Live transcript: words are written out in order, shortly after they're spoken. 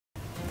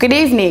Good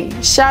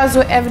evening. Showers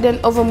were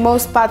evident over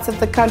most parts of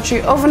the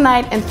country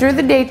overnight and through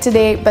the day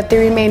today, but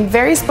they remain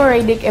very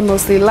sporadic and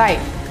mostly light.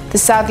 The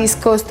southeast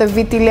coast of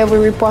Viti Level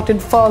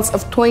reported falls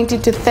of 20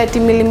 to 30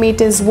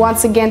 millimeters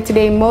once again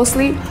today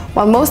mostly,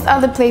 while most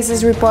other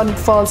places reported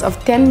falls of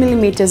 10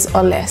 millimeters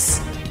or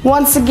less.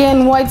 Once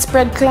again,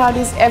 widespread cloud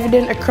is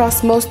evident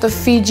across most of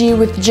Fiji,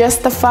 with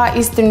just the far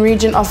eastern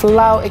region of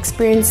Laos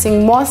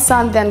experiencing more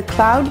sun than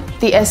cloud.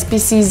 The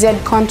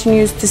SPCZ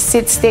continues to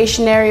sit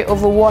stationary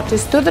over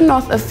waters to the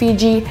north of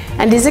Fiji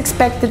and is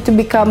expected to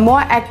become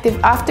more active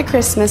after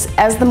Christmas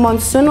as the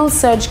monsoonal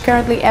surge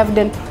currently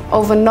evident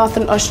over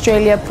northern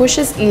Australia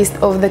pushes east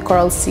over the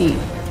Coral Sea.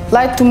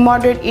 Light to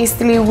moderate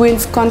easterly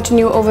winds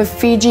continue over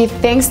Fiji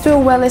thanks to a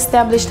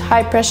well-established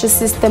high-pressure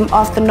system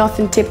off the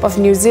northern tip of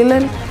New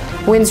Zealand.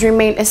 Winds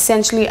remain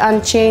essentially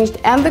unchanged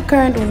and the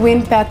current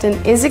wind pattern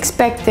is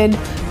expected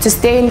to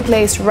stay in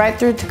place right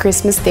through to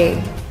Christmas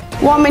Day.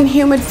 Warm and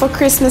humid for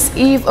Christmas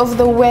Eve over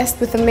the west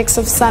with a mix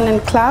of sun and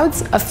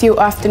clouds. A few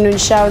afternoon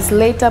showers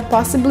later,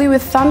 possibly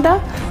with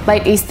thunder,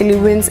 light easterly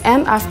winds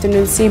and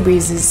afternoon sea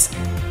breezes.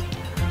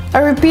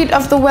 A repeat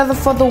of the weather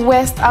for the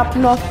west up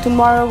north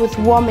tomorrow with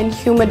warm and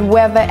humid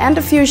weather and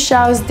a few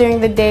showers during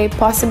the day,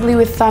 possibly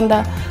with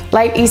thunder,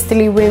 light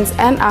easterly winds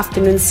and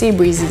afternoon sea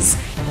breezes.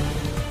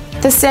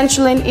 The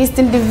central and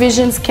eastern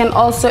divisions can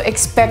also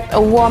expect a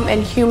warm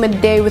and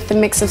humid day with a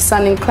mix of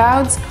sun and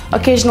clouds,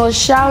 occasional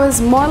showers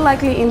more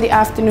likely in the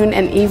afternoon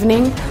and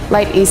evening,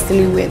 light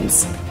easterly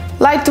winds.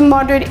 Light to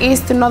moderate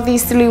east to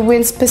northeasterly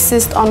winds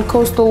persist on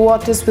coastal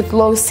waters with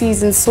low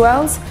seas and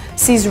swells,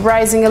 seas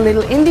rising a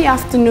little in the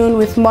afternoon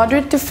with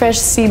moderate to fresh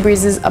sea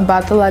breezes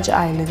about the larger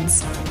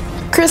islands.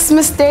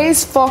 Christmas Day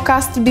is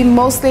forecast to be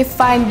mostly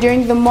fine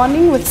during the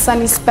morning with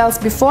sunny spells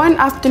before an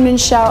afternoon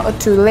shower or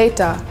two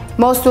later.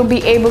 Most will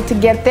be able to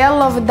get their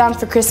lover done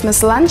for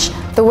Christmas lunch.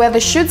 The weather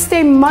should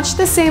stay much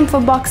the same for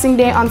Boxing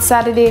Day on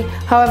Saturday.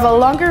 However,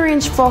 longer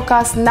range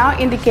forecasts now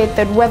indicate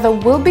that weather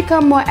will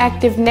become more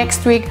active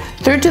next week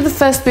through to the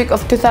first week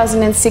of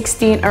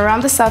 2016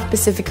 around the South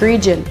Pacific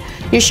region.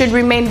 You should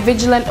remain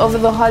vigilant over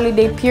the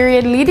holiday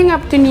period leading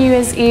up to New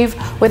Year's Eve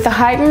with a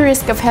heightened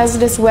risk of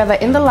hazardous weather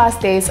in the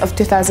last days of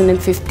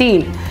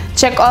 2015.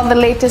 Check all the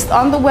latest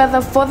on the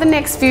weather for the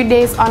next few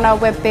days on our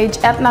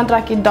webpage at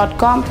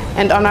NaDraki.com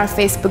and on our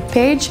Facebook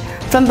page.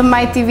 From the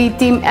MyTV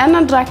team and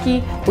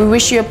NaDraki, we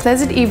wish you a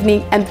pleasant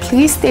evening and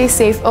please stay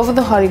safe over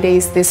the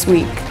holidays this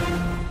week.